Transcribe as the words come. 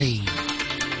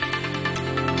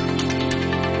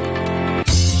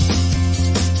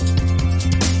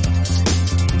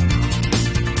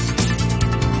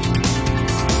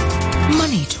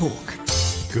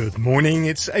Morning,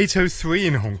 it's 8:03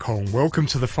 in Hong Kong. Welcome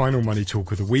to the final Money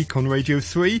Talk of the week on Radio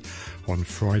 3 on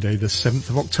Friday the 7th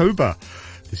of October.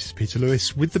 This is Peter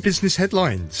Lewis with the business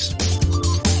headlines.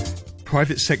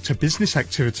 Private sector business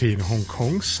activity in Hong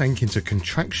Kong sank into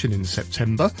contraction in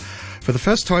September for the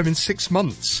first time in 6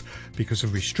 months because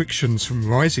of restrictions from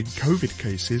rising COVID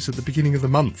cases at the beginning of the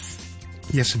month.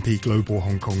 The S&P Global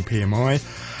Hong Kong PMI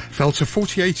fell to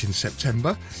 48 in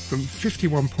September from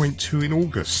 51.2 in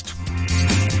August.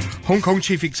 Hong Kong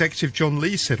Chief Executive John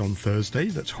Lee said on Thursday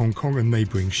that Hong Kong and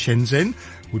neighbouring Shenzhen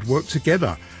would work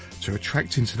together to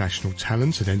attract international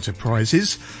talent and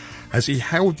enterprises as he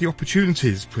hailed the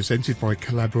opportunities presented by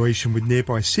collaboration with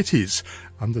nearby cities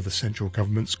under the central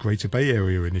government's Greater Bay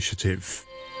Area initiative.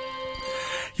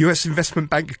 US investment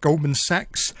bank Goldman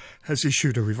Sachs has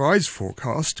issued a revised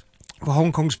forecast for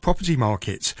Hong Kong's property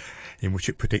market, in which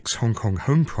it predicts Hong Kong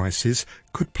home prices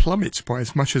could plummet by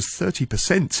as much as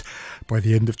 30% by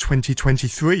the end of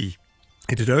 2023.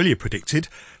 It had earlier predicted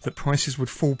that prices would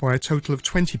fall by a total of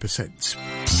 20%.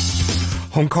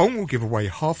 Hong Kong will give away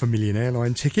 500,000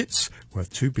 airline tickets,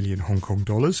 worth 2 billion Hong Kong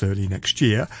dollars early next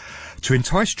year, to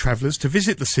entice travellers to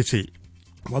visit the city,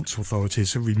 once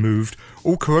authorities have removed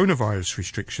all coronavirus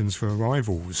restrictions for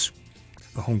arrivals.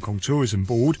 The Hong Kong Tourism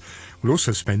Board will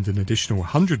also spend an additional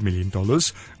 $100 million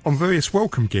on various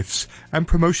welcome gifts and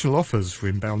promotional offers for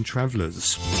inbound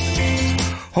travellers.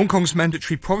 Hong Kong's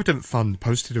Mandatory Provident Fund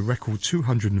posted a record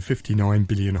 259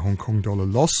 billion Hong Kong dollar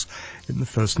loss in the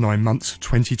first 9 months of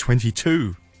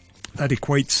 2022. That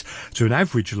equates to an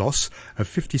average loss of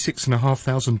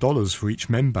 $56,500 for each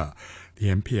member. The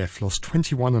MPF lost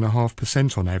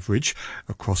 21.5% on average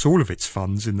across all of its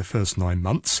funds in the first 9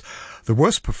 months, the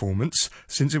worst performance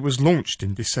since it was launched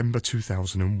in December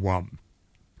 2001.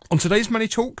 On today's Money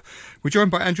Talk, we're joined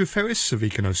by Andrew Freris of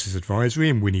Ecognosis Advisory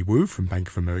and Winnie from Bank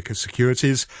of America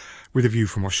Securities. With a view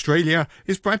from Australia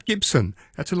is Brad Gibson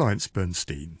at Alliance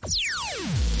Bernstein.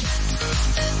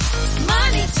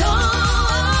 Money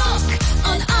Talk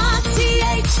on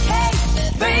RTHK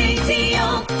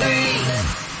Radio 3.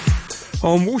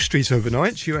 On Wall Street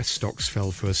overnight, US stocks fell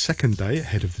for a second day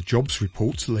ahead of the jobs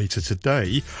report later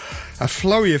today. A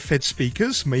flurry of Fed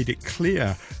speakers made it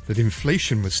clear that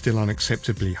inflation was still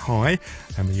unacceptably high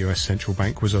and the US central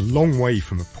bank was a long way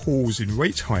from a pause in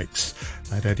rate hikes.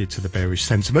 That added to the bearish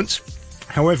sentiment.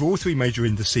 However, all three major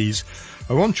indices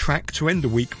are on track to end the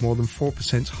week more than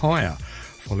 4% higher,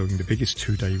 following the biggest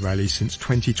two-day rally since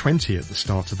 2020 at the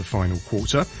start of the final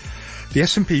quarter. The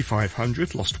S&P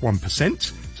 500 lost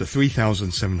 1% to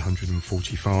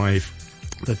 3,745.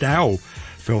 The Dow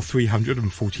fell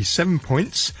 347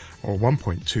 points, or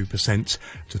 1.2%,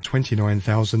 to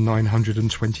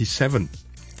 29,927.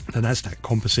 The Nasdaq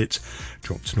Composite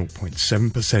dropped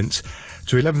 0.7%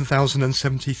 to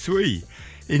 11,073.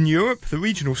 In Europe, the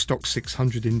regional Stoxx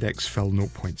 600 index fell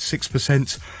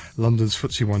 0.6%. London's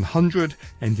FTSE 100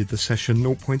 ended the session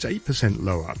 0.8%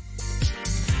 lower.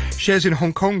 Shares in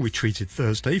Hong Kong retreated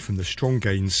Thursday from the strong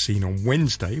gains seen on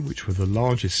Wednesday, which were the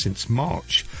largest since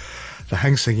March. The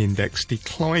Hang Seng Index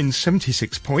declined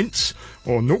 76 points,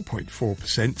 or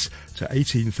 0.4%, to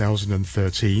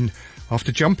 18,013,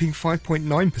 after jumping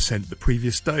 5.9% the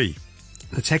previous day.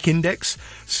 The Tech Index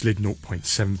slid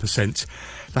 0.7%.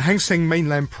 The Hang Seng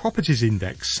Mainland Properties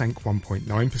Index sank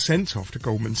 1.9% after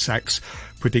Goldman Sachs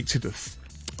predicted a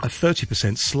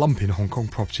 30% slump in Hong Kong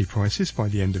property prices by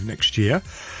the end of next year.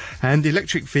 And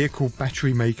electric vehicle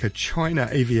battery maker China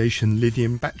Aviation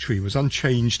Lithium Battery was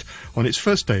unchanged on its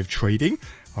first day of trading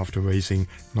after raising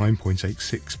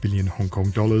 9.86 billion Hong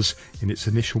Kong dollars in its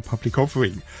initial public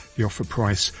offering. The offer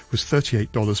price was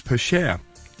 $38 per share.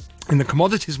 In the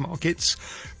commodities markets,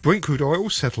 Brent crude oil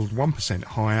settled 1%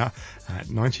 higher at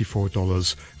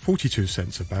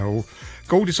 $94.42 a barrel.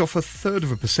 Gold is off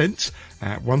 1/3%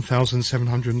 at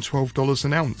 $1,712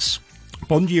 an ounce.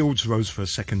 Bond yields rose for a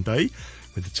second day,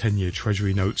 with the 10-year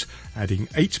Treasury note adding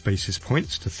 8 basis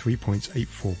points to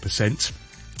 3.84%.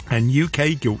 And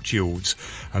UK gilt yields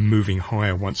are moving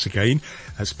higher once again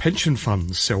as pension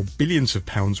funds sell billions of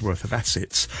pounds worth of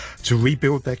assets to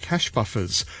rebuild their cash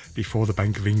buffers before the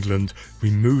Bank of England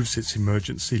removes its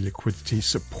emergency liquidity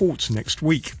support next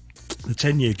week. The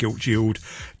 10-year gilt yield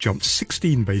jumped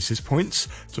 16 basis points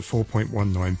to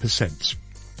 4.19%.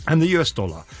 And the US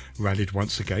dollar rallied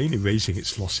once again, erasing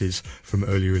its losses from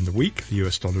earlier in the week. The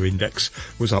US dollar index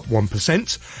was up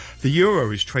 1%. The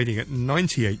euro is trading at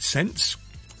 98 cents.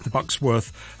 The buck's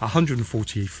worth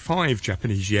 145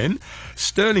 Japanese yen.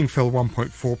 Sterling fell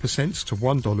 1.4% to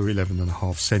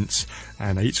 $1.11.5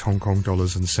 and 8 Hong Kong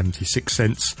dollars and 76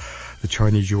 cents. The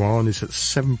Chinese yuan is at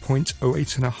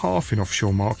 7.08.5 in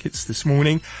offshore markets this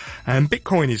morning, and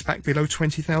Bitcoin is back below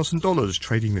 $20,000,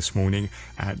 trading this morning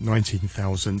at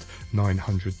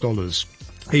 $19,900.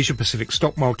 Asia Pacific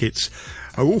stock markets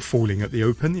are all falling at the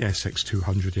open. The SX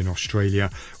 200 in Australia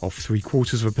off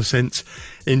 0.75%.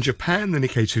 In Japan, the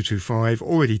Nikkei 225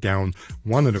 already down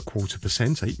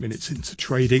 1.25%, 8 minutes into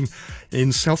trading.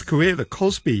 In South Korea, the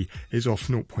Kospi is off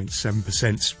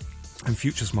 0.7%. And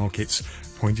futures markets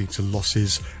pointing to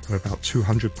losses of about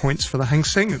 200 points for the Hang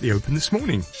Seng at the open this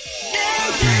morning.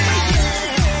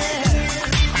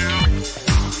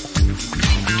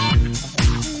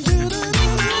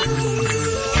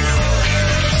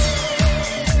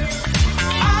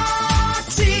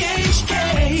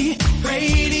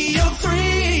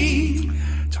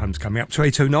 Time's coming up to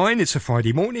 8:09. It's a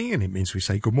Friday morning, and it means we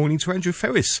say good morning to Andrew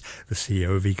Freris, the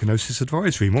CEO of Ecognosis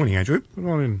Advisory. Morning, Andrew. Good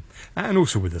morning. And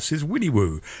also with us is Winnie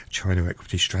Wu, China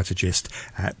equity strategist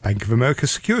at Bank of America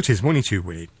Securities. Morning to you,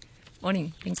 Winnie.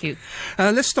 Morning. Thank you.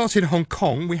 Let's start in Hong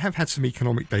Kong. We have had some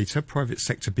economic data. Private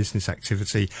sector business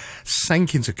activity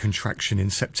sank into contraction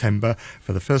in September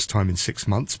for the first time in 6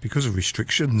 months because of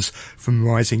restrictions from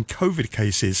rising COVID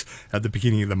cases at the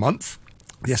beginning of the month.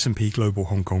 The S&P Global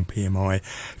Hong Kong PMI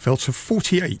fell to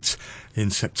 48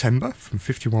 in September from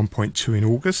 51.2 in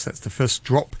August. That's the first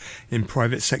drop in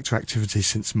private sector activity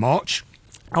since March.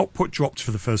 Output dropped for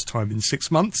the first time in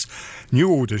 6 months. New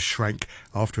orders shrank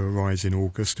after a rise in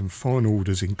August, and foreign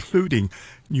orders, including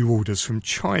new orders from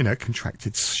China,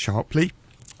 contracted sharply.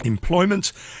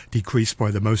 Employment decreased by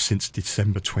the most since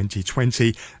December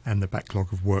 2020, and the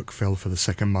backlog of work fell for the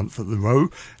second month at the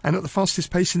row and at the fastest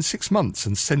pace in 6 months,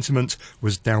 and sentiment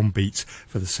was downbeat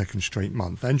for the second straight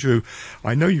month. Andrew,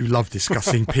 I know you love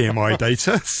discussing PMI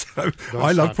data, so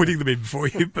I love putting them in for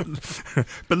you, but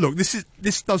look,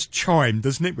 this does chime,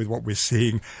 doesn't it, with what we're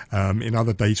seeing in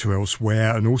other data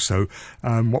elsewhere, and also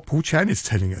what Paul Chan is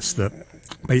telling us, that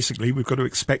basically we've got to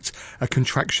expect a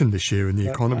contraction this year in the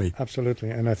economy. Absolutely,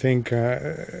 and I think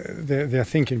they're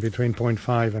thinking between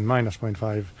 0.5 and minus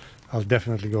 0.5. I'll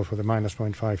definitely go for the minus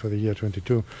 0.5 for the year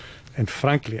 22. And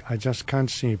frankly, I just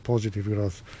can't see positive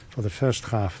growth for the first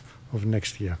half of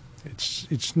next year.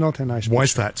 It's not a nice picture. Why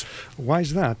is that? Why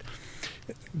is that?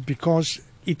 Because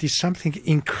it is something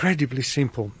incredibly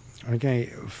simple,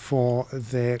 okay, for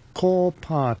the core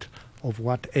part of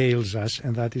what ails us,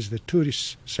 and that is the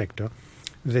tourist sector.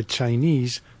 The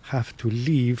Chinese have to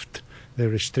lift the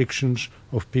restrictions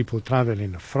of people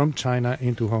traveling from China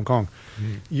into Hong Kong.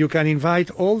 You can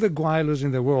invite all the gweilus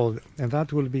in the world, and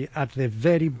that will be, at the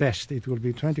very best, it will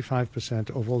be 25%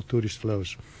 of all tourist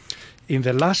flows. In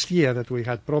the last year that we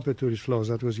had proper tourist flows,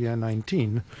 that was year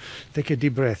 19, take a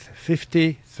deep breath,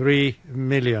 53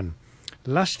 million.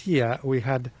 Last year we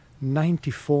had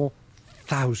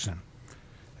 94,000.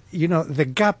 You know, the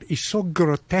gap is so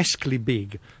grotesquely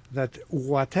big that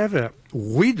whatever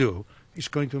we do is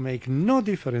going to make no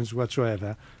difference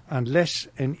whatsoever unless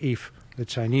and if the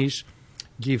Chinese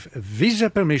give visa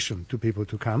permission to people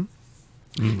to come.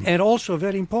 And also,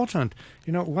 very important,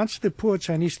 you know, once the poor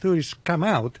Chinese tourists come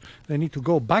out, they need to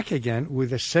go back again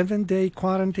with a 7-day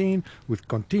quarantine, with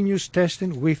continuous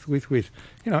testing, with.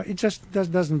 You know, it just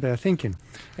doesn't bear thinking.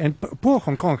 And poor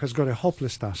Hong Kong has got a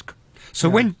hopeless task.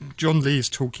 So when John Lee is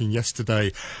talking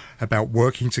yesterday about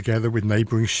working together with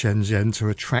neighbouring Shenzhen to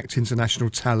attract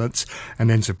international talent and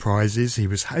enterprises, he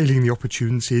was hailing the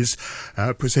opportunities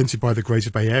presented by the Greater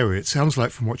Bay Area. It sounds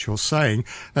like, from what you're saying,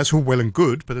 that's all well and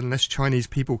good, but unless Chinese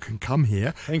people can come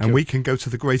here we can go to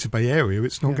the Greater Bay Area,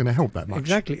 it's not going to help that much.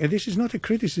 Exactly. And this is not a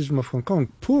criticism of Hong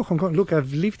Kong. Poor Hong Kong. Look,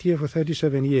 I've lived here for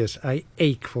 37 years. I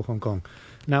ache for Hong Kong.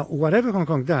 Now, whatever Hong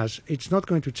Kong does, it's not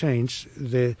going to change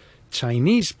the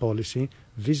Chinese policy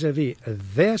vis-à-vis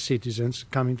their citizens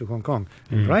coming to Hong Kong.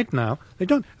 And right now,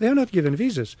 they are not given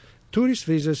visas. Tourist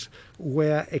visas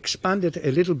were expanded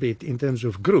a little bit in terms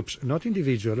of groups, not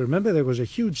individual. Remember, there was a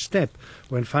huge step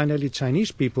when finally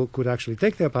Chinese people could actually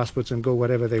take their passports and go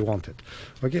wherever they wanted.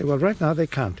 Okay, well, right now they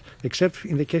can't, except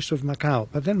in the case of Macau.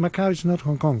 But then Macau is not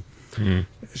Hong Kong.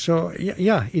 So,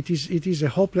 yeah, it is a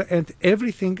hopeless, and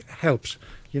everything helps.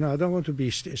 You know, I don't want to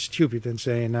be stupid and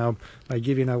say now by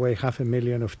giving away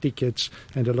 500,000 of tickets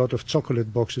and a lot of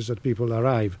chocolate boxes that people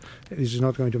arrive, this is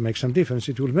not going to make some difference.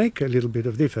 It will make a little bit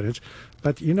of difference,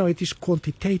 but, you know, it is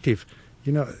quantitative.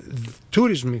 You know,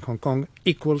 tourism in Hong Kong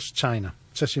equals China.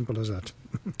 It's as simple as that.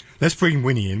 Let's bring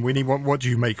Winnie in. Winnie, what do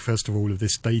you make, first of all, of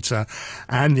this data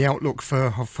and the outlook for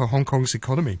Hong Kong's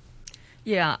economy?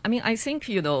 Yeah, I mean, I think,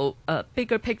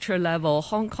 bigger picture level,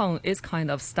 Hong Kong is kind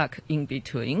of stuck in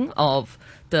between of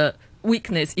the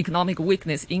economic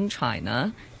weakness in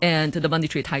China and the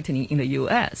monetary tightening in the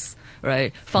U.S.,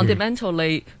 right?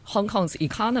 Fundamentally, Hong Kong's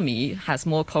economy has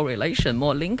more correlation,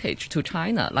 more linkage to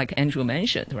China, like Andrew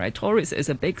mentioned, right? Tourism is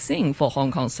a big thing for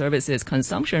Hong Kong services,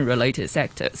 consumption-related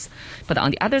sectors. But on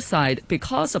the other side,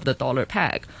 because of the dollar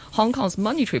peg, Hong Kong's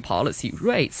monetary policy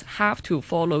rates have to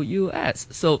follow U.S.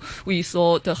 So we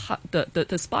saw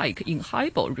the spike in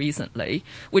HIBOR recently,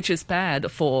 which is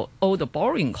bad for all the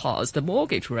borrowing costs, the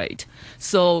mortgage rate.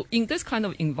 So in this kind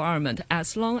of environment,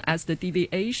 as long as the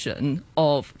deviation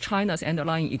of China's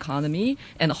underlying economy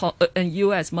and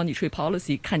U.S. monetary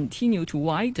policy continue to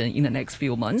widen in the next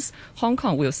few months, Hong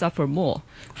Kong will suffer more.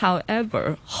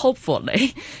 However,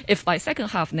 hopefully, if by second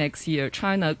half next year,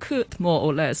 China could more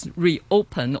or less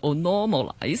reopen or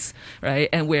normalize, right,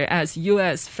 and whereas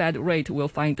U.S. Fed rate will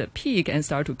find a peak and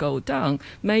start to go down,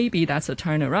 maybe that's a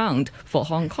turnaround for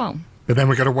Hong Kong. But then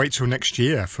we've got to wait till next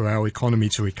year for our economy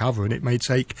to recover, and it may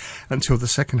take until the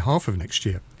second half of next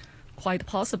year. Quite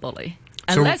possibly.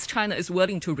 Unless China is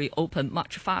willing to reopen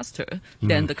much faster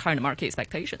than the current market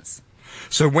expectations.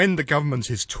 So when the government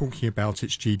is talking about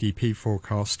its GDP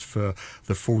forecast for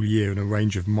the full year in a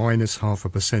range of minus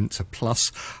 0.5% to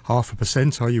plus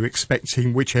 0.5%, are you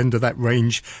expecting, which end of that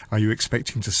range are you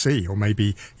expecting to see? Or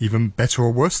maybe even better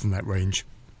or worse than that range?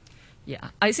 Yeah,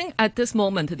 I think at this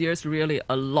moment, there's really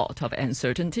a lot of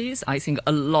uncertainties. I think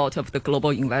a lot of the global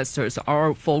investors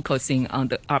are focusing on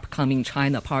the upcoming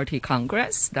China Party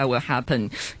Congress that will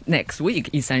happen next week,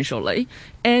 essentially.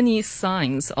 Any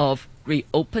signs of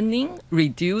reopening,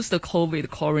 reduce the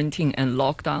COVID quarantine and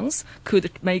lockdowns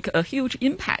could make a huge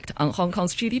impact on Hong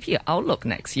Kong's GDP outlook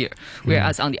next year.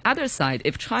 Whereas on the other side,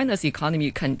 if China's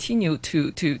economy continue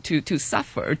to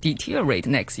suffer, deteriorate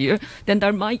next year, then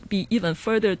there might be even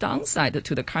further downside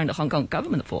to the current Hong Kong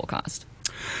government forecast.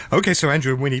 OK, so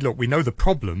Andrew and Winnie, look, we know the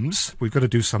problems. We've got to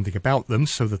do something about them.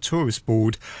 So the Tourist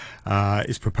Board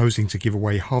is proposing to give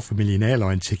away 500,000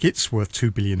 airline tickets worth 2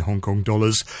 billion Hong Kong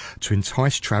dollars to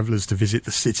entice travellers to visit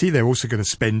the city. They're also going to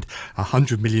spend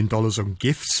 $100 million on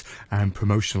gifts and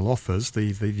promotional offers.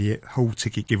 The whole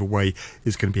ticket giveaway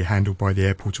is going to be handled by the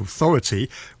Airport Authority,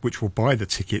 which will buy the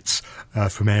tickets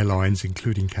from airlines,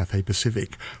 including Cathay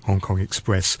Pacific, Hong Kong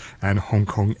Express and Hong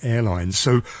Kong Airlines.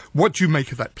 So what do you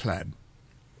make of that plan?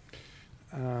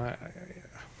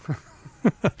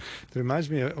 It reminds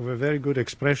me of a very good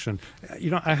expression.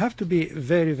 I have to be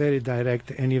very, very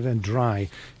direct and even dry.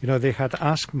 They had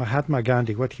asked Mahatma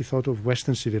Gandhi what he thought of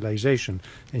Western civilization,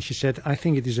 and she said, "I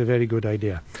think it is a very good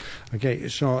idea." Okay,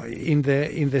 so in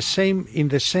the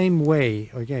same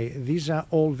way, okay, these are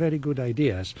all very good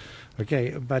ideas.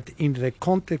 Okay, but in the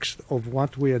context of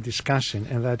what we are discussing,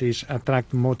 and that is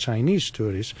attract more Chinese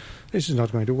tourists, this is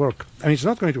not going to work. I mean, it's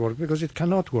not going to work because it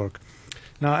cannot work.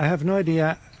 Now, I have no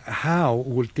idea how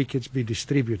will tickets be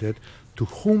distributed, to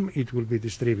whom it will be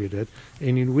distributed,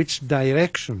 and in which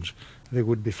directions they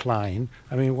would be flying.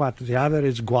 I mean, the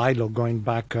average Guaylo going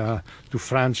back to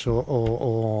France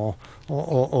or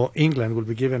England will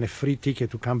be given a free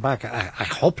ticket to come back? I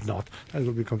hope not. That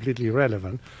will be completely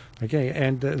irrelevant. Okay,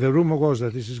 and the rumor was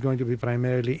that this is going to be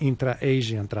primarily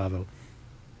intra-Asian travel.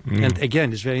 And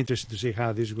again, it's very interesting to see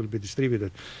how this will be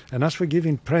distributed. And as for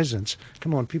giving presents,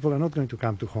 come on, people are not going to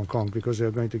come to Hong Kong because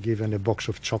they're going to give in a box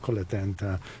of chocolate and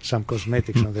some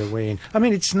cosmetics on their way in. I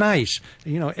mean, it's nice.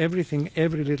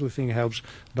 Every little thing helps.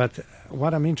 But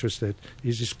what I'm interested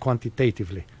is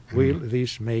quantitatively. Will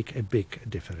this make a big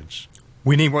difference?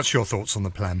 Winnie, what's your thoughts on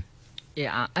the plan?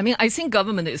 Yeah, I mean, I think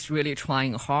government is really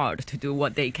trying hard to do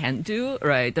what they can do,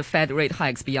 right? The Fed rate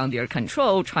hikes beyond their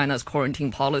control, China's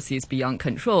quarantine policies beyond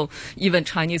control, even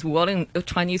Chinese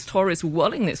tourists'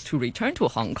 willingness to return to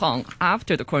Hong Kong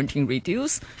after the quarantine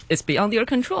reduce is beyond their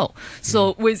control.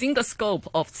 So within the scope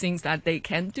of things that they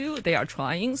can do, they are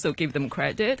trying, so give them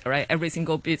credit, right? Every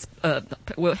single bit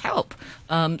will help.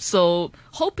 So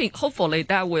hopefully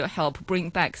that will help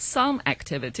bring back some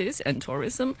activities and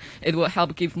tourism. It will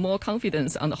help give more confidence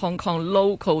on the Hong Kong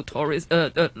local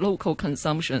local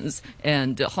consumptions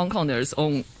and Hong Kongers'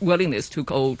 own willingness to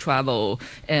go travel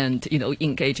and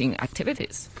engage in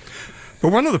activities.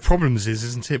 But one of the problems is,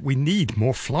 isn't it, we need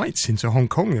more flights into Hong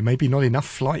Kong. There may be not enough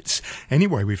flights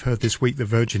anyway. We've heard this week the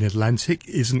Virgin Atlantic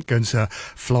isn't going to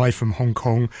fly from Hong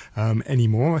Kong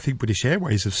anymore. I think British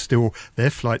Airways their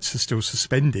flights are still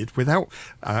suspended. Without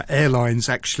airlines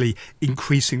actually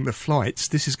increasing the flights,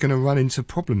 this is going to run into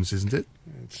problems, isn't it?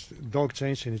 It's dog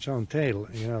chasing its own tail.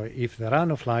 If there are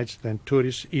no flights, then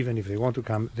tourists, even if they want to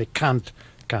come, they can't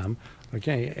come.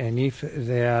 Okay, and if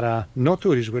there are no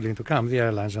tourists willing to come, the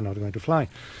airlines are not going to fly.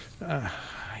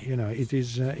 It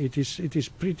is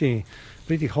pretty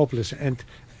hopeless. And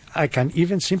I can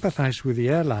even sympathize with the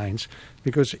airlines,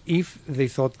 because if they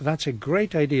thought that's a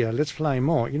great idea, let's fly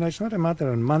more. It's not a matter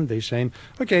on Monday saying,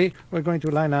 okay, we're going to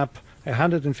line up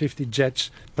 150 jets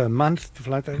per month to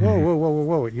fly.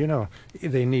 Whoa.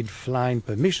 They need flying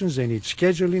permissions, they need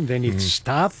scheduling, they need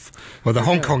staff. Well, the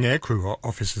Hong Kong Aircrew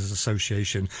Officers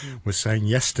Association was saying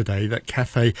yesterday that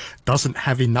Cathay doesn't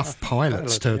have enough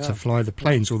pilots to fly the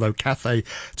planes, although Cathay,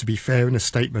 to be fair, in a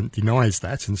statement denies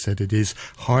that and said it is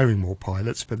hiring more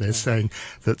pilots, but they're saying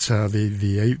that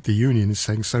the union is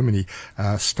saying so many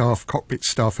cockpit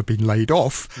staff have been laid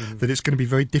off that it's going to be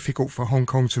very difficult for Hong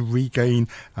Kong to regain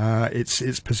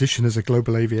its position as a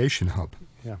global aviation hub.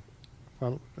 Yeah.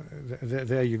 Well,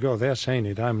 there you go. They're saying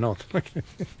it. I'm not.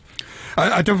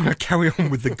 I don't want to carry on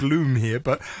with the gloom here,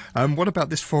 but what about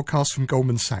this forecast from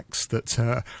Goldman Sachs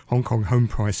that Hong Kong home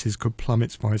prices could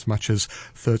plummet by as much as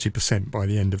 30% by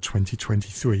the end of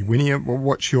 2023? Winnie,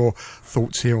 what's your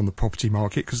thoughts here on the property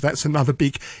market? Because that's another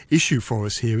big issue for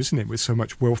us here, isn't it, with so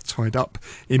much wealth tied up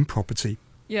in property?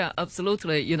 Yeah,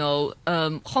 absolutely.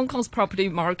 Hong Kong's property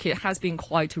market has been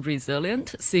quite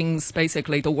resilient since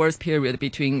basically the worst period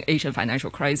between Asian financial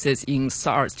crisis in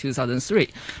SARS 2003.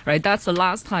 Right, that's the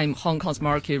last time Hong Kong's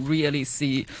market really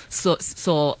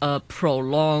saw a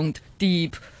prolonged,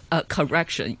 deep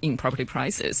correction in property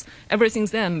prices. Ever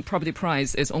since then, property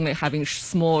price is only having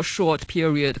small, short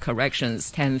period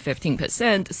corrections, 10-15%,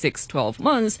 6-12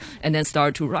 months, and then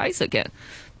start to rise again.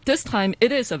 This time,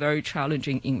 it is a very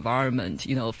challenging environment.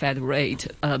 Fed rate,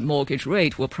 mortgage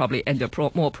rate will probably under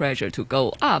more pressure to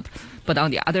go up. But on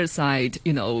the other side,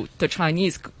 the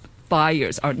Chinese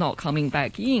buyers are not coming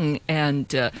back in,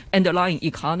 and underlying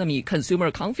economy,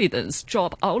 consumer confidence,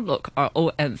 job outlook are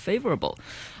all unfavorable.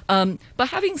 But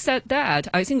having said that,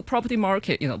 I think property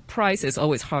market, price is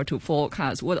always hard to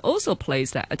forecast. What also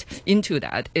plays into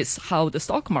that is how the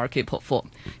stock market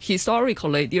perform.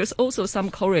 Historically, there's also some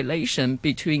correlation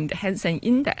between the Hang Seng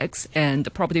Index and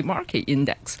the property market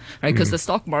index, right? Because the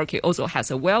stock market also has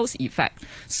a wealth effect.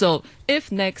 So if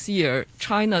next year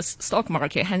China's stock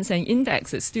market Hang Seng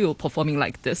Index is still performing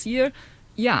like this year,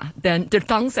 then the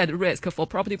downside risk for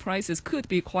property prices could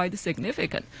be quite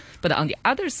significant. But on the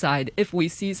other side, if we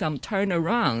see some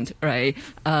turnaround, right,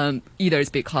 either it's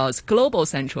because global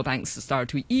central banks start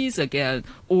to ease again,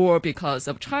 or because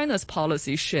of China's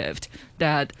policy shift,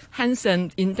 that Hang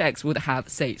Seng Index would have,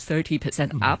 say,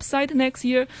 30% upside next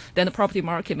year, then the property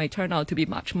market may turn out to be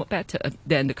much more better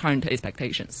than the current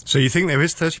expectations. So you think there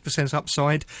is 30%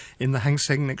 upside in the Hang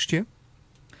Seng next year?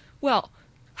 Well,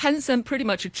 Hang Seng pretty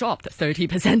much dropped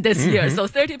 30% this year, so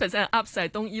 30%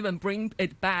 upside don't even bring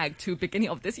it back to beginning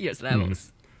of this year's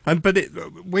levels. But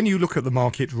when you look at the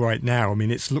market right now, I mean,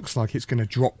 it looks like it's going to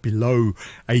drop below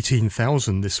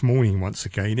 18,000 this morning once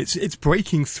again. It's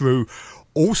breaking through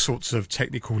all sorts of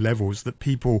technical levels that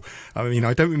people, I mean,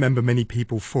 I don't remember many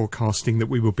people forecasting that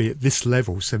we will be at this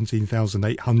level,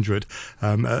 17,800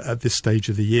 at this stage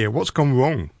of the year. What's gone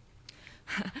wrong?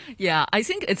 Yeah, I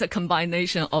think it's a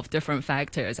combination of different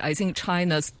factors. I think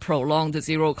China's prolonged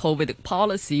zero COVID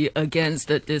policy against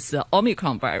this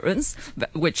Omicron virus,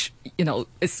 which,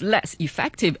 is less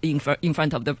effective in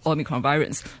front of the Omicron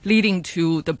virus, leading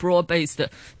to the broad-based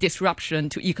disruption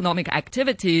to economic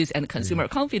activities and consumer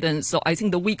confidence. So I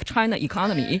think the weak China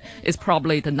economy is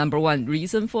probably the number one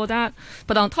reason for that.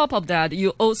 But on top of that, you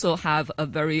also have a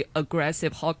very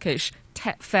aggressive, hawkish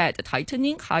Fed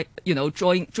tightening,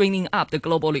 draining up the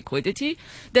global liquidity.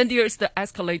 Then there's the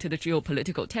escalated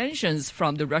geopolitical tensions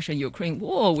from the Russian-Ukraine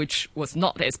war, which was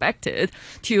not expected,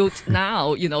 to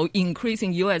now,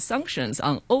 increasing U.S. sanctions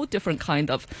on all different kind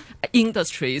of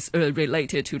industries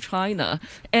related to China,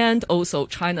 and also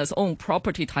China's own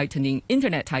property tightening,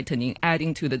 internet tightening,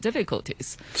 adding to the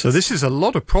difficulties. So this is a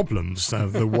lot of problems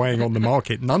that are weighing on the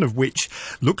market, none of which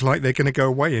look like they're going to go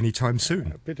away anytime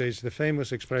soon. Peter, it's the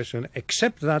famous expression,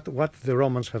 except that what the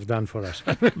Romans have done for us.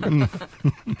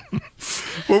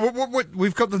 Well,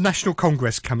 we've got the National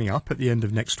Congress coming up at the end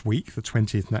of next week, the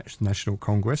 20th National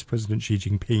Congress. President Xi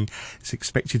Jinping is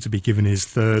expected to be given his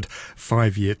third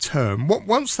 5-year term.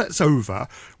 Once that's over,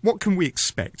 what can we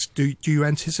expect? Do you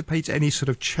anticipate any sort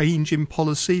of change in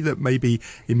policy that may be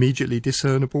immediately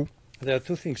discernible? There are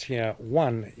two things here.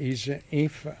 One is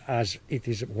if, as it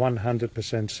is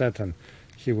 100% certain,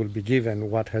 he will be given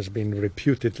what has been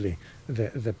reputedly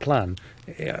the plan.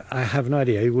 I have no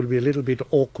idea. It will be a little bit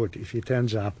awkward if he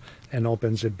turns up and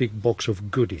opens a big box of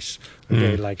goodies,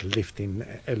 like lifting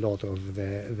a lot of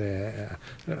the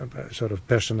sort of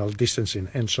personal distancing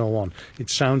and so on. It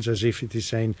sounds as if it is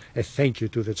saying a thank you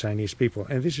to the Chinese people,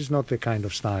 and this is not the kind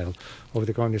of style of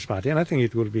the Communist Party, and I think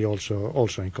it will be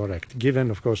also incorrect,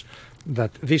 given, of course,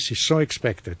 that this is so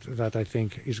expected that I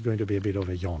think is going to be a bit of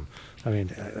a yawn. I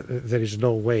mean, there is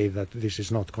no way that this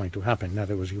is not going to happen. In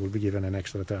other words, he will be given an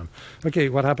extra term. Okay,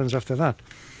 what happens after that?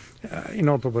 In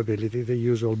all probability, the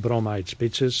usual bromide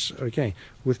speeches, okay,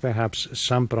 with perhaps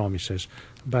some promises.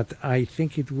 But I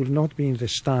think it will not be in the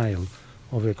style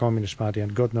of the Communist Party,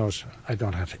 and God knows I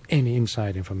don't have any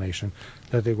inside information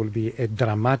that there will be a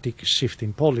dramatic shift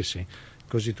in policy,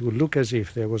 because it will look as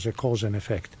if there was a cause and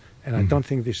effect. And I don't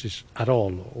think this is at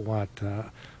all what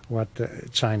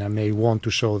China may want to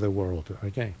show the world,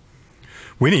 okay?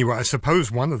 Winnie, well, I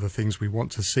suppose one of the things we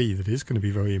want to see that is going to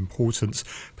be very important,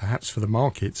 perhaps for the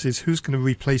markets, is who's going to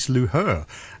replace Liu He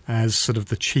as sort of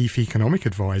the chief economic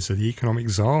advisor, the economic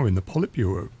czar in the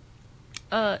Politburo.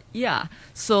 Yeah,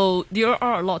 so there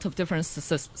are a lot of different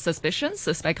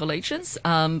suspicions, speculations,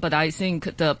 but I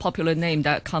think the popular name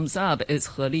that comes up is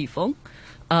He Lifeng.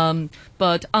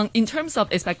 But in terms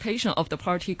of expectation of the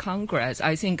party congress,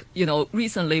 I think,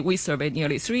 recently we surveyed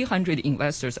nearly 300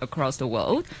 investors across the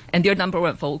world, and their number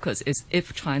one focus is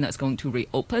if China is going to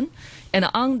reopen. And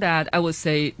on that, I would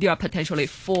say there are potentially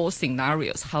 4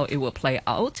 scenarios how it will play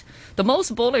out. The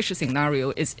most bullish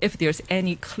scenario is if there's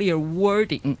any clear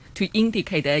wording to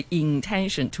indicate an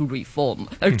intention to reform,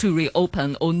 or to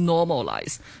reopen or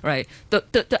normalize, right?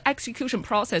 The execution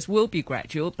process will be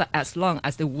gradual, but as long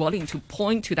as they're willing to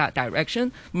point to that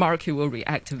direction, market will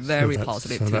react very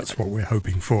positively. So that's what we're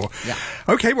hoping for. Yeah.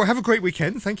 Okay, well, have a great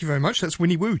weekend. Thank you very much. That's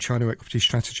Winnie Wu, China equity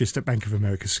strategist at Bank of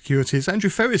America Securities. Andrew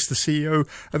Freris, the CEO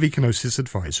of Ecognosis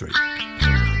Advisory.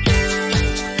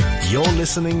 You're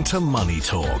listening to Money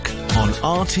Talk on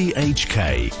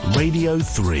RTHK Radio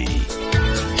 3.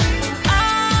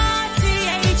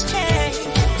 RTHK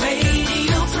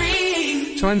Radio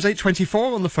 3. Times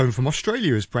 8:24 on the phone from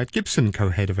Australia is Brad Gibson,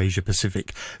 co-head of Asia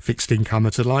Pacific Fixed Income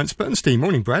at Alliance Bernstein.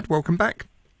 Morning, Brad. Welcome back.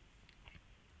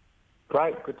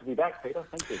 Great. Good to be back, Peter.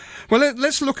 Thank you. Well,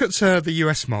 let's look at the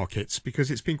US markets, because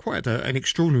it's been quite an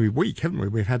extraordinary week, haven't we?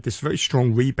 We've had this very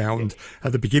strong rebound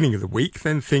at the beginning of the week,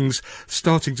 then things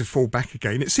starting to fall back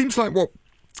again. It seems like what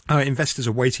investors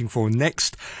are waiting for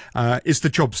next is the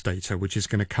jobs data, which is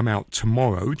going to come out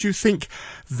tomorrow. Do you think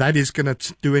that is going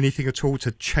to do anything at all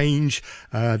to change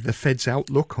the Fed's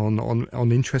outlook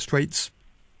on interest rates?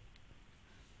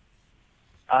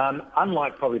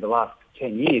 Unlike probably the last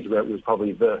 10 years, where it was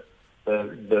probably the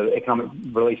economic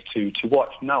release to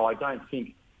watch, no, I don't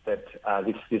think that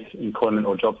this employment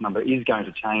or jobs number is going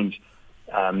to change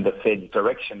the Fed's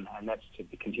direction, and that's to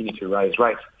continue to raise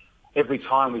rates. Every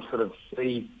time we sort of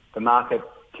see the market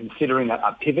considering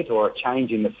a pivot or a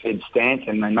change in the Fed's stance,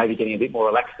 and then maybe getting a bit more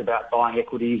relaxed about buying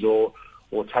equities or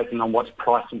taking on what's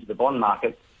priced into the bond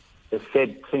market, the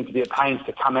Fed seems to be at pains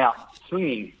to come out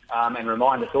swinging and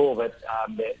remind us all that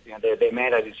their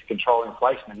mandate is to control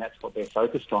inflation, and that's what they're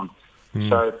focused on.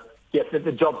 So, yes,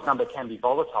 the jobs number can be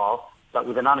volatile, but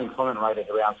with an unemployment rate at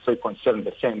around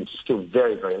 3.7%, which is still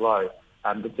very, very low,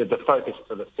 the focus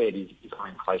for the Fed is on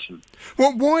inflation.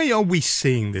 Well, why are we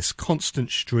seeing this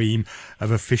constant stream of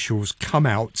officials come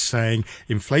out saying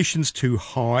inflation's too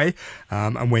high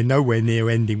and we're nowhere near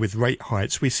ending with rate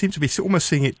hikes? We seem to be almost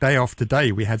seeing it day after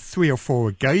day. We had 3 or 4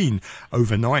 again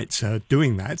overnight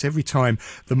doing that. Every time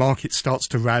the market starts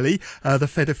to rally, the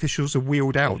Fed officials are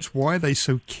wheeled out. Why are they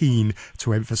so keen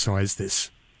to emphasise this?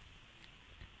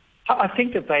 I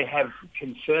think that they have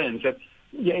concerns that,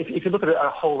 if you look at a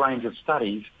whole range of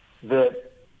studies, the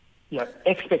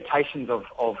expectations of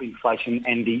inflation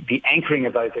and the anchoring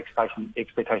of those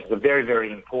expectations are very, very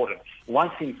important.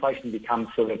 Once inflation becomes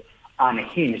sort of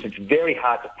unhinged, it's very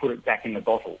hard to put it back in the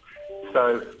bottle.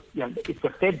 So, if the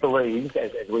Fed believes,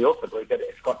 as we also believe, that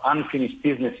it's got unfinished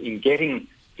business in getting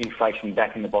inflation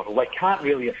back in the bottle, they can't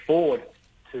really afford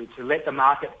to let the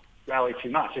market rally too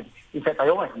much. In fact, they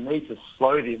almost need to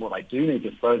they do need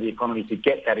to slow the economy to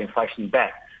get that inflation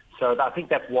back. So I think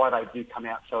that's why they do come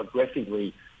out so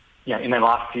aggressively, in the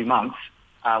last few months,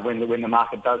 when the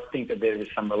market does think that there is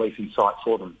some relief in sight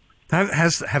for them.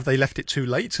 Have they left it too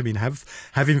late? I mean, have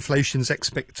inflation's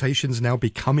expectations now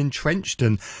become entrenched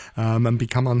and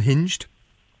become unhinged?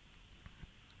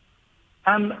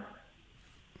 I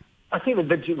think that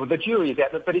the jury is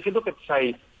out. But if you look at,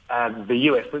 say, the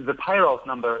US, the payrolls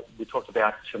number we talked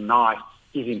about tonight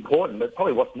is important, but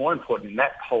probably what's more important in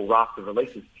that whole raft of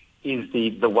releases is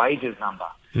the wages number.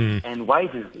 And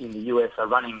wages in the US are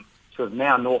running sort of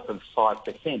now north of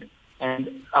 5%.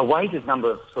 And a wages number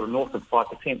of sort of north of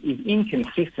 5% is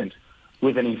inconsistent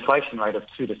with an inflation rate of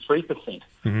 2 to 3%.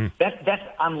 That's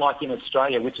unlike in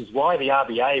Australia, which is why the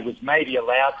RBA was maybe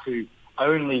allowed to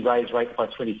only raise rates by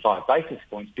 25 basis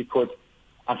points, because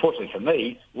unfortunately for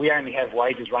me, we only have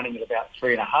wages running at about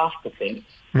 3.5%,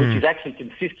 which is actually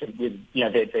consistent with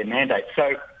their mandate.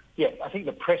 So, yeah, I think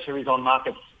the pressure is on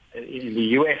markets in the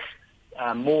US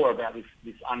more about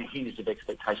this unhinged of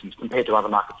expectations compared to other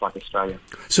markets like Australia.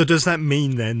 So does that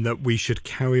mean then that we should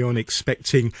carry on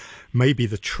expecting maybe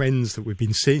the trends that we've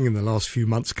been seeing in the last few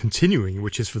months continuing,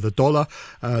 which is for the dollar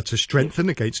to strengthen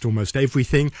against almost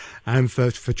everything, and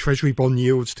for Treasury bond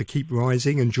yields to keep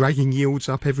rising and dragging yields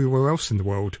up everywhere else in the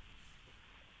world?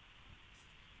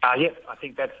 Yes, I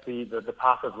think that's the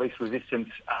path of least resistance.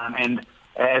 And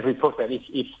as we talked about,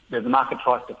 if the market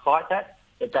tries to fight that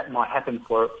might happen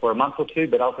for a month or two,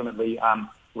 but ultimately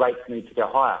rates need to go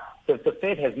higher. The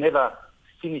Fed has never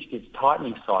finished its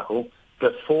tightening cycle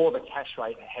before the cash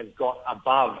rate has got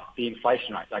above the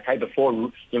inflation rate, okay, before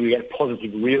we get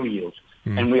positive real yields.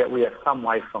 And we are some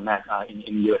way from that in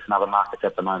the US and other markets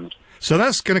at the moment. So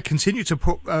that's going to continue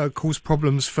to cause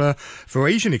problems for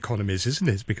Asian economies, isn't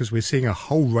it? Because we're seeing a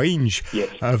whole range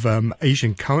of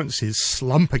Asian currencies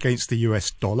slump against the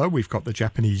US dollar. We've got the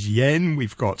Japanese yen,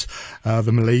 we've got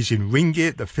the Malaysian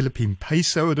ringgit, the Philippine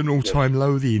peso at an all-time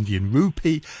low, the Indian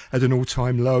rupee at an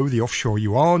all-time low, the offshore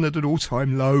yuan at an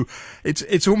all-time low.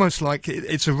 It's almost like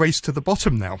it's a race to the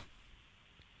bottom now.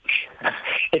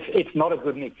 It's not a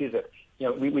good mix, is it?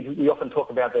 We often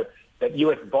talk about that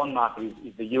US bond market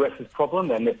is the US's problem,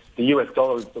 and the US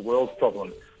dollar is the world's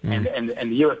problem. And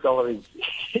the US dollar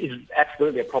is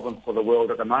absolutely a problem for the world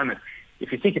at the moment.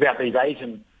 If you think about these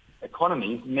Asian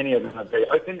economies, many of them are very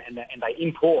open and they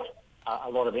import a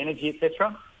lot of energy,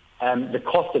 etc. The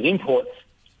cost of imports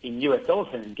in US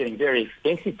dollars is getting very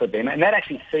expensive for them, and that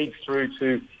actually feeds through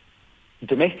to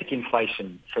domestic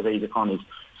inflation for these economies.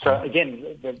 So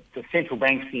again, the central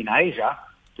banks in Asia,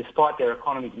 despite their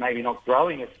economies maybe not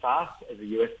growing as fast as the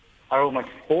US, are almost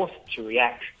forced to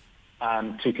react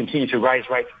to continue to raise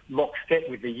rates lockstep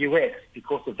with the US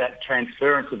because of that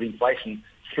transference of inflation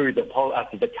through the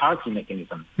currency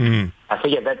mechanism. So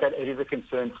yeah, that it is a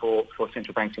concern for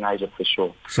central banks in Asia for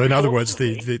sure. So in other words,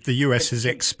 the US is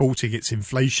exporting its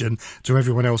inflation to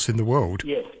everyone else in the world.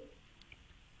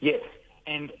 Yes,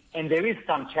 and there is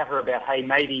some chatter about, hey,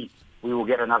 maybe we will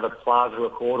get another Plaza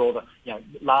Accord, or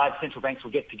large central banks will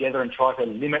get together and try to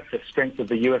limit the strength of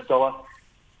the US dollar.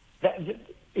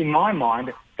 In my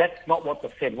mind, that's not what the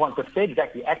Fed wants. The Fed is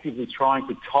actually actively trying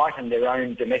to tighten their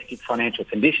own domestic financial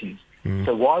conditions.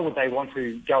 So why would they want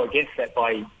to go against that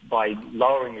by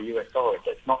lowering the US dollar?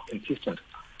 That's not consistent.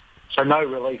 So no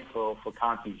relief for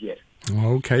currencies yet.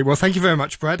 Okay, well, thank you very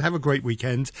much, Brad. Have a great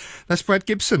weekend. That's Brad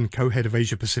Gibson, co-head of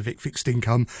Asia Pacific Fixed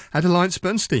Income at Alliance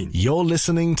Bernstein. You're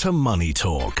listening to Money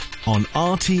Talk on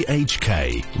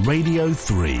RTHK Radio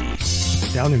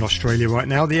 3. Down in Australia right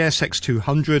now, the ASX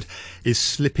 200 is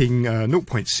slipping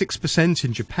 0.6%.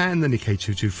 In Japan, the Nikkei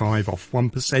 225 off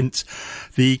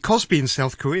 1%. The Kospi in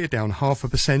South Korea down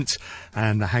 0.5%.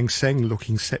 And the Hang Seng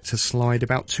looking set to slide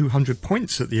about 200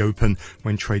 points at the open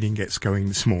when trading gets going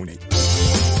this morning.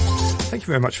 Thank you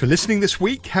very much for listening this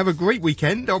week. Have a great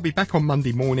weekend. I'll be back on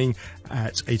Monday morning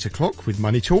at 8 o'clock with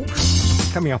Money Talk.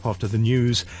 Coming up after the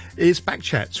news is Back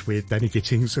Chats with Danny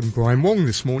Gittings and Brian Wong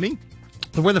this morning.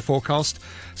 The weather forecast,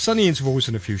 sunny intervals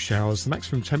and a few showers. The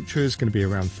maximum temperature is going to be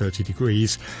around 30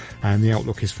 degrees and the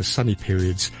outlook is for sunny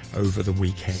periods over the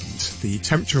weekend. The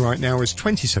temperature right now is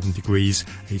 27 degrees,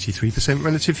 83%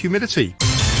 relative humidity.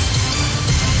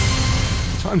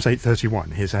 Time's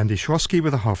 8:31. Here's Andy Shrosky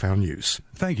with a half-hour news.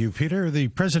 Thank you, Peter. The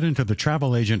president of the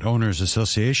Travel Agent Owners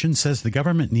Association says the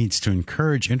government needs to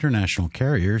encourage international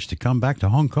carriers to come back to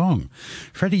Hong Kong.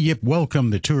 Freddie Yip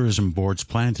welcomed the tourism board's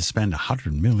plan to spend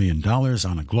 $100 million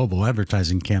on a global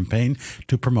advertising campaign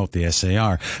to promote the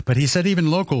SAR. But he said even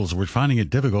locals were finding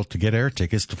it difficult to get air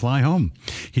tickets to fly home.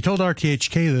 He told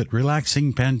RTHK that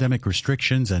relaxing pandemic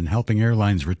restrictions and helping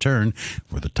airlines return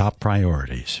were the top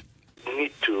priorities.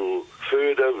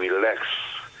 Further relax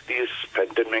this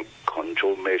pandemic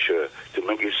control measure to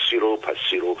make it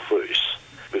 0+0 first,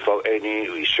 without any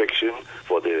restriction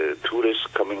for the tourists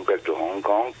coming back to Hong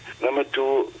Kong. Number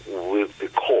two, with the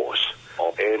cost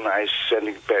of airlines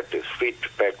sending back the fleet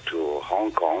back to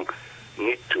Hong Kong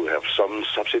need to have some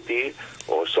subsidy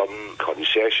or some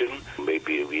concession,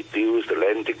 maybe reduce the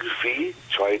landing fee,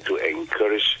 try to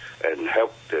encourage and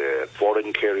help the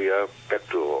foreign carrier back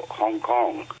to Hong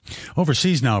Kong.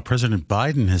 Overseas now, President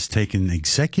Biden has taken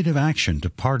executive action to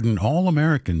pardon all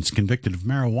Americans convicted of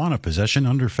marijuana possession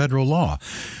under federal law.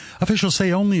 Officials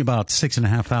say only about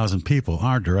 6,500 people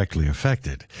are directly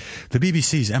affected. The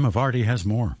BBC's Emma Vardy has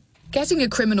more. Getting a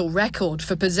criminal record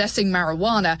for possessing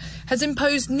marijuana has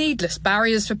imposed needless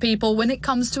barriers for people when it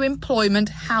comes to employment,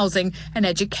 housing and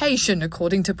education,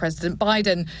 according to President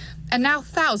Biden. And now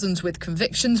thousands with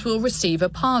convictions will receive a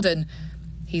pardon.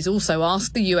 He's also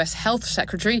asked the US Health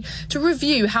Secretary to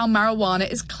review how marijuana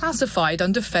is classified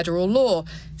under federal law,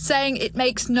 saying it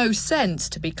makes no sense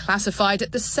to be classified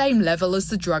at the same level as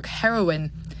the drug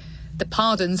heroin. The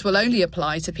pardons will only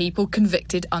apply to people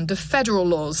convicted under federal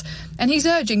laws, and he's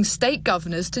urging state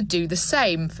governors to do the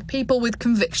same for people with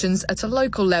convictions at a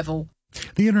local level.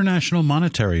 The International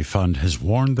Monetary Fund has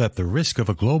warned that the risk of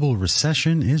a global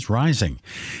recession is rising.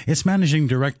 Its managing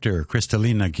director,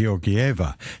 Kristalina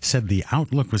Georgieva, said the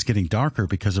outlook was getting darker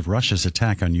because of Russia's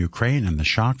attack on Ukraine and the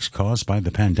shocks caused by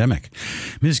the pandemic.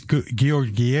 Ms.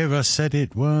 Georgieva said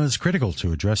it was critical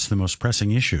to address the most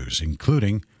pressing issues,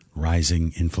 including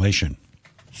rising inflation.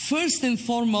 First and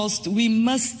foremost, we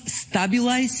must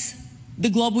stabilize the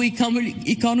global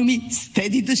economy,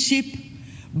 steady the ship,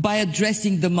 by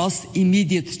addressing the most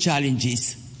immediate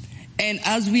challenges. And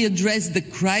as we address the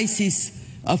crisis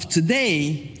of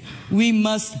today, we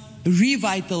must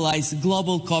revitalize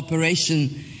global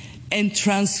cooperation and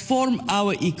transform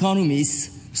our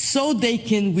economies so they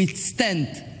can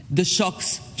withstand the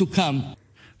shocks to come.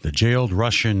 The jailed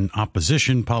Russian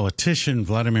opposition politician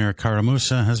Vladimir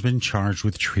Kara-Murza has been charged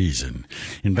with treason.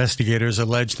 Investigators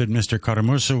allege that Mr.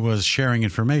 Kara-Murza was sharing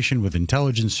information with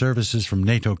intelligence services from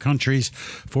NATO countries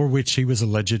for which he was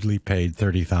allegedly paid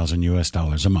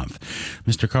 $30,000 a month.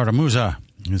 Mr. Kara-Murza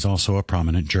is also a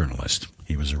prominent journalist.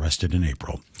 He was arrested in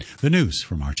April. The news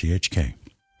from RTHK.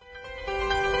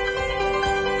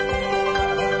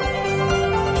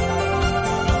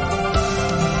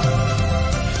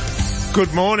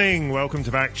 Good morning. Welcome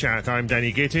to Back Chat. I'm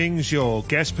Danny Gittings. Your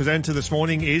guest presenter this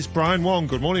morning is Brian Wong.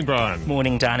 Good morning, Brian.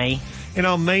 Morning, Danny. In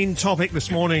our main topic this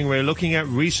morning, we're looking at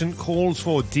recent calls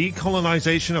for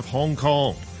decolonisation of Hong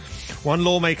Kong. One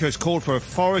lawmaker has called for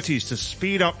authorities to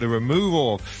speed up the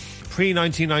removal of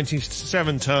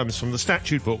pre-1997 terms from the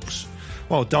statute books.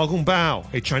 While Dagong Bao,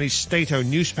 a Chinese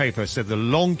state-owned newspaper, said the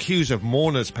long queues of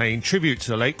mourners paying tribute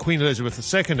to the late Queen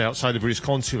Elizabeth II outside the British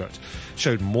consulate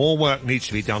showed more work needs to be done